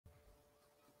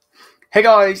Hey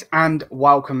guys, and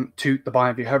welcome to the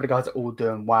Bayern View. Hope you guys are all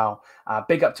doing well.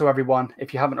 Big up to everyone.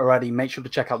 If you haven't already, make sure to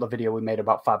check out the video we made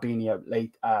about Fabinho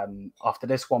late after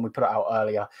this one. We put it out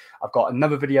earlier. I've got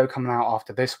another video coming out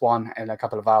after this one in a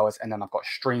couple of hours, and then I've got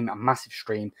a massive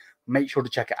stream. Make sure to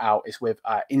check it out. It's with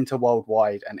Inter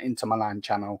Worldwide and Inter Milan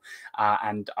channel,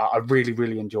 and I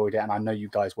really enjoyed it, and I know you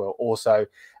guys will also.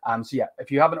 So yeah, if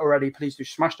you haven't already, please do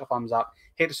smash the thumbs up,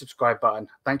 hit the subscribe button.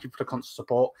 Thank you for the constant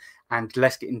support. And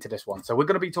let's get into this one. So we're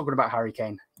going to be talking about Harry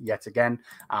Kane yet again.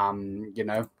 You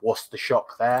know, what's the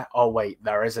shock there? Oh, wait,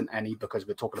 there isn't any because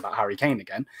we're talking about Harry Kane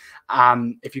again.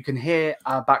 If you can hear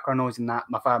background noise in that,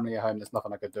 my family at home, there's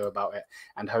nothing I could do about it.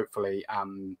 And hopefully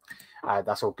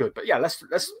that's all good. But yeah,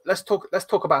 let's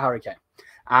talk about Harry Kane.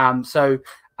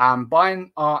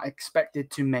 Bayern are expected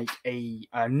to make a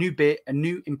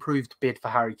new improved bid for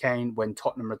Harry Kane when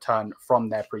Tottenham return from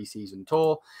their pre-season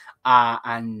tour.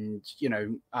 And, you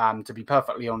know, to be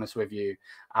perfectly honest with you,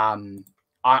 I'm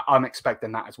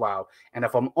expecting that as well. And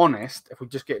if I'm honest, if we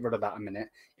just get rid of that a minute,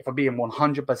 if I'm being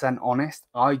 100% honest,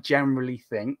 I generally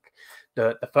think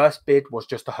that the first bid was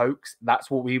just a hoax.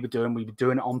 That's what we were doing. We were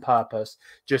doing it on purpose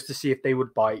just to see if they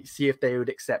would bite, see if they would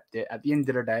accept it. At the end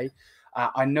of the day,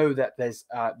 I know that there's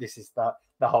this is the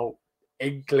whole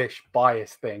English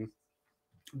bias thing,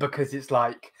 because it's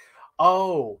like,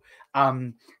 oh,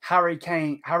 Harry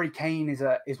Kane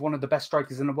is one of the best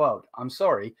strikers in the world. I'm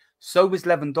sorry, so is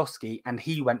Lewandowski, and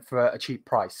he went for a cheap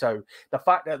price. So the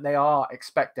fact that they are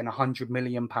expecting £100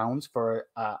 million for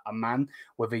a man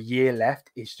with a year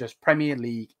left is just Premier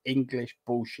League English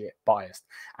bullshit biased.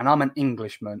 And I'm an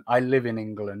Englishman. I live in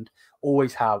England,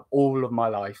 always have all of my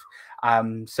life.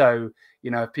 So,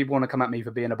 you know, if people want to come at me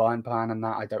for being a Bayern fan and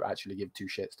that, I don't actually give two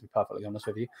shits, to be perfectly honest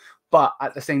with you. But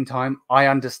at the same time, I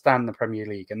understand the Premier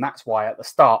League. And that's why at the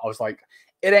start I was like,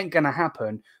 it ain't going to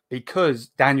happen because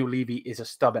Daniel Levy is a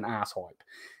stubborn asswipe.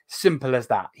 Simple as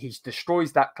that. He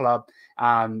destroys that club.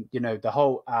 You know, the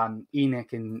whole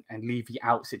Enoch and Levy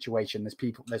out situation. There's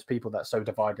people that are so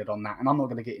divided on that, and I'm not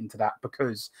going to get into that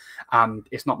because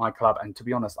it's not my club. And to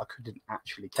be honest, I couldn't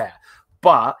actually care.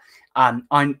 But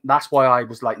that's why I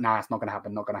was like, nah, it's not going to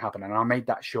happen, not going to happen. And I made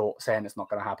that short saying it's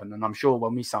not going to happen. And I'm sure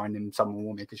when we sign him, someone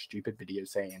will make a stupid video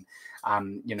saying,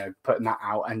 you know, putting that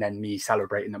out and then me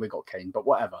celebrating that we got Kane. But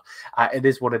whatever. It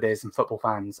is what it is. And football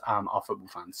fans are football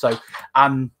fans. So,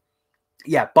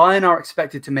 yeah, Bayern are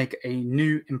expected to make a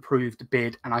new improved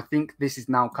bid. And I think this is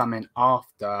now coming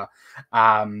after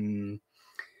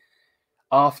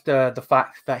the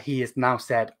fact that he has now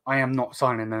said, I am not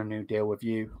signing a new deal with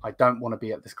you. I don't want to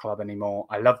be at this club anymore.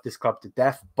 I love this club to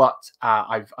death, but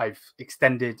I've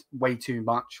extended way too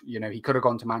much. You know, he could have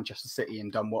gone to Manchester City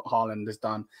and done what Haaland has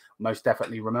done. Most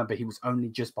definitely. Remember, he was only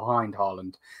just behind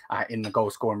Haaland in the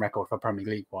goal scoring record for Premier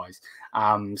League wise.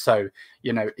 So,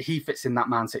 you know, he fits in that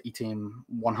Man City team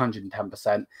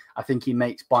 110%. I think he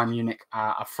makes Bayern Munich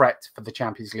a threat for the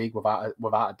Champions League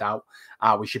without a doubt.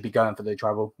 We should be going for the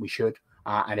treble. We should.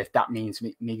 And if that means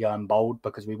me going bold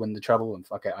because we win the treble, and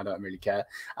fuck it, I don't really care,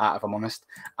 if I'm honest.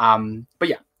 But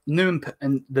yeah,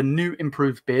 the new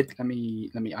improved bid. I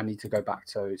need to go back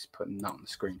to putting that on the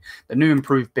screen. The new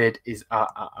improved bid is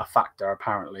a factor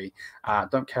apparently.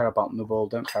 Don't care about Noble,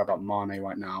 don't care about Mané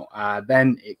right now.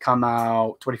 Then it come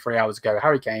out 23 hours ago.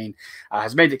 Harry Kane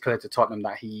has made it clear to Tottenham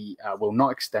that he will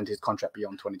not extend his contract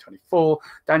beyond 2024.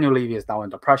 Daniel Levy is now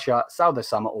under pressure. Sell this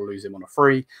summer or lose him on a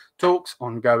free. Talks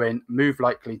ongoing. Move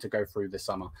likely to go through this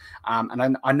summer.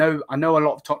 And I know a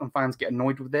lot of Tottenham fans get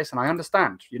annoyed with this, and I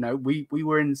understand. You know, we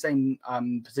were in the same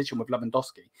position with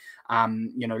Lewandowski.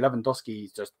 You know, Lewandowski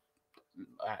is just,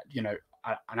 you know,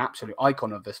 an absolute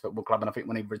icon of this football club, and I think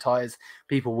when he retires,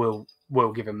 people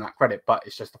will give him that credit. But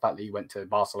it's just the fact that he went to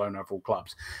Barcelona of all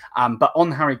clubs. But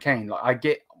on Harry Kane, like, I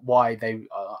get why they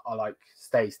are like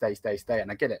stay,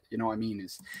 and I get it. You know what I mean?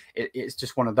 It's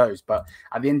just one of those. But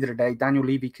at the end of the day, Daniel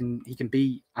Levy can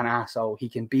be an asshole, he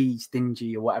can be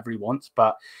stingy or whatever he wants.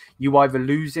 But you either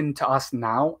lose him to us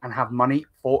now and have money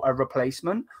for a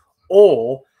replacement,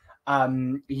 or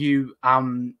you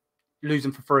lose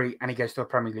him for free and he goes to a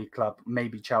Premier League club,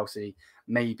 maybe Chelsea,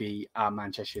 maybe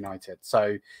Manchester United.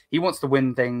 So he wants to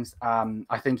win things.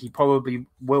 I think he probably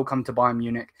will come to Bayern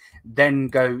Munich, then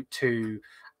go to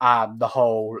the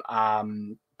whole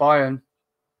Bayern,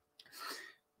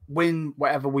 win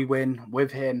whatever we win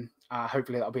with him.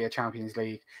 Hopefully that'll be a Champions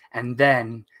League, and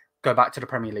then go back to the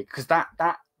Premier League, because that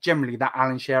generally that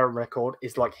Alan Shearer record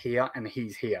is like here and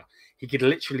he's here. He could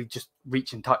literally just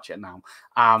reach and touch it now.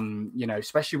 You know,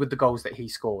 especially with the goals that he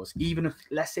scores. Even if,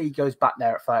 let's say, he goes back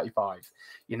there at 35,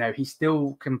 you know, he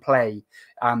still can play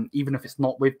even if it's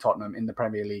not with Tottenham in the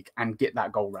Premier League, and get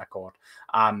that goal record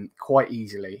quite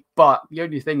easily. But the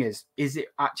only thing is it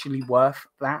actually worth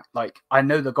that? Like, I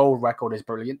know the goal record is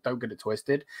brilliant, don't get it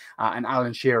twisted, and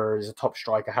Alan Shearer is a top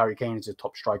striker, Harry Kane is a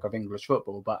top striker of English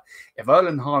football, but if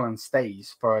Erling Haaland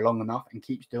stays for long enough and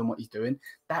keeps doing what he's doing,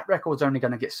 that record's only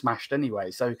going to get smashed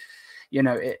anyway. So, you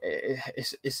know,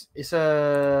 it's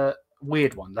a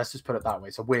weird one. Let's just put it that way.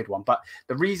 It's a weird one. But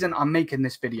the reason I'm making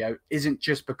this video isn't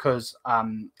just because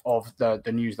of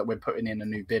the news that we're putting in a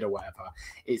new bid or whatever.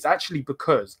 It's actually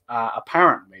because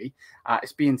apparently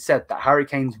it's being said that Harry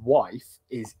Kane's wife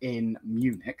is in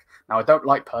Munich. Now, I don't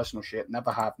like personal shit.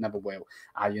 Never have, never will.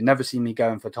 You'll never see me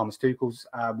going for Thomas Tuchel's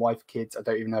wife, kids. I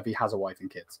don't even know if he has a wife and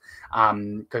kids,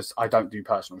 because I don't do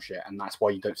personal shit. And that's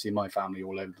why you don't see my family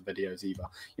all over the videos either.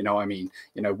 You know what I mean?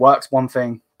 You know, work's one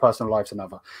thing, personal life's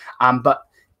another. But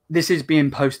this is being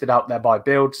posted out there by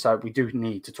Build, so we do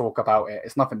need to talk about it.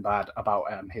 It's nothing bad about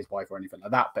his wife or anything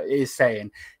like that, but it is saying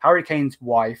Harry Kane's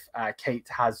wife, Katie,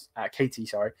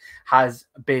 has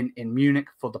been in Munich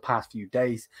for the past few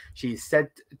days. She is said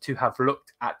to have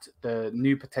looked at the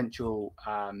new potential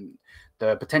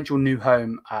new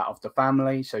home of the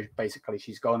family. So basically,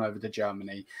 she's gone over to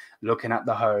Germany, looking at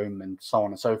the home and so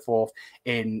on and so forth.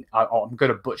 I'm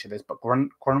going to butcher this, but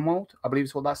Grunwald, I believe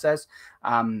is what that says.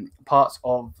 Parts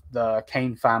of the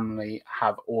Kane family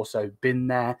have also been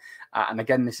there. And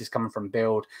again, this is coming from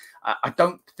Build. I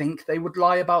don't think they would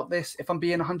lie about this, if I'm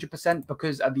being 100%,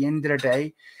 because at the end of the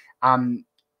day,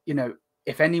 you know,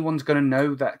 if anyone's going to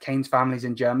know that Kane's family's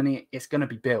in Germany, it's going to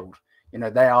be Build. You know,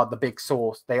 they are the big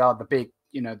source. They are the big,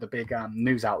 you know, the big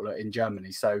news outlet in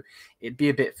Germany. So it'd be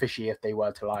a bit fishy if they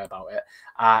were to lie about it.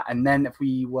 And then if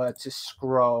we were to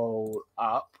scroll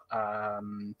up,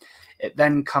 it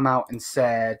then come out and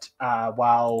said,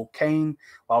 while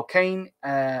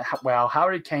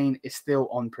Harry Kane is still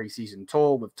on pre-season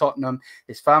tour with Tottenham,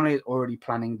 his family is already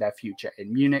planning their future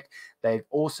in Munich. They've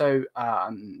also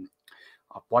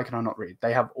why can I not read?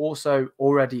 They have also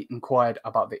already inquired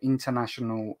about the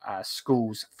international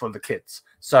schools for the kids.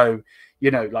 So,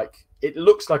 you know, like, it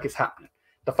looks like it's happening.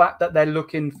 The fact that they're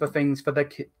looking for things for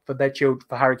their children,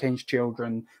 for Harry Kane's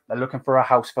children, they're looking for a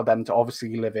house for them to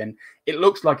obviously live in. It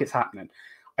looks like it's happening.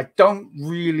 I don't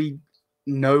really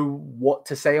know what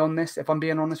to say on this, if I'm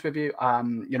being honest with you.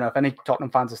 You know, if any Tottenham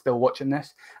fans are still watching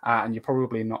this, and you're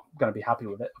probably not going to be happy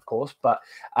with it, of course, but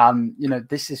you know,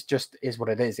 this is what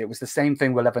it is. It was the same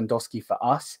thing with Lewandowski for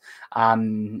us,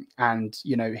 and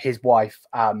you know, his wife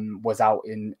was out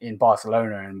in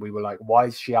Barcelona, and we were like, why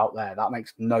is she out there? That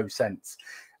makes no sense.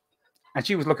 And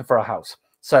she was looking for a house.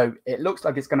 So it looks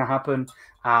like it's going to happen.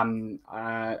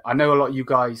 I know a lot of you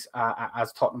guys,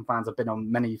 as Tottenham fans, have been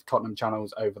on many Tottenham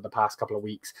channels over the past couple of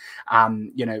weeks.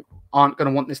 You know, aren't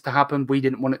going to want this to happen. We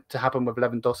didn't want it to happen with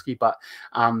Lewandowski, but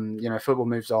you know, football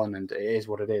moves on, and it is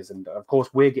what it is. And of course,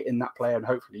 we're getting that player, and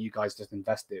hopefully, you guys just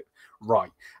invest it right,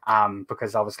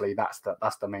 because obviously that's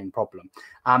the main problem.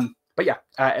 But yeah,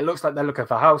 it looks like they're looking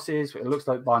for houses. It looks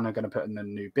like Bayern are going to put in a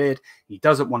new bid. He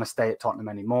doesn't want to stay at Tottenham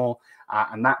anymore.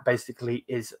 And that basically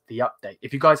is the update.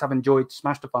 If you guys have enjoyed,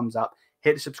 smash the thumbs up,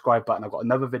 hit the subscribe button. I've got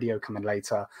another video coming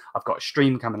later. I've got a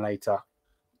stream coming later.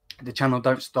 The channel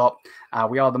don't stop.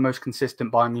 We are the most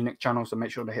consistent Bayern Munich channel, so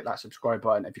make sure to hit that subscribe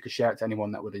button. If you could share it to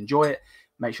anyone that would enjoy it,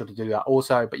 make sure to do that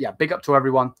also. But yeah, big up to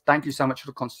everyone. Thank you so much for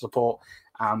the constant support.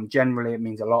 Generally, it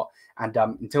means a lot. And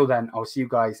until then, I'll see you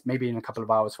guys maybe in a couple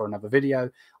of hours for another video.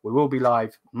 We will be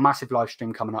live. Massive live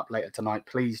stream coming up later tonight.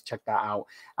 Please check that out.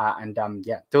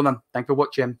 Yeah, till then, thanks for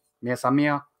watching. Mia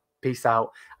Samia. Peace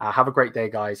out. Have a great day,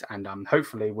 guys. And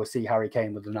hopefully we'll see Harry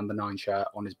Kane with the number 9 shirt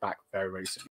on his back very, very soon.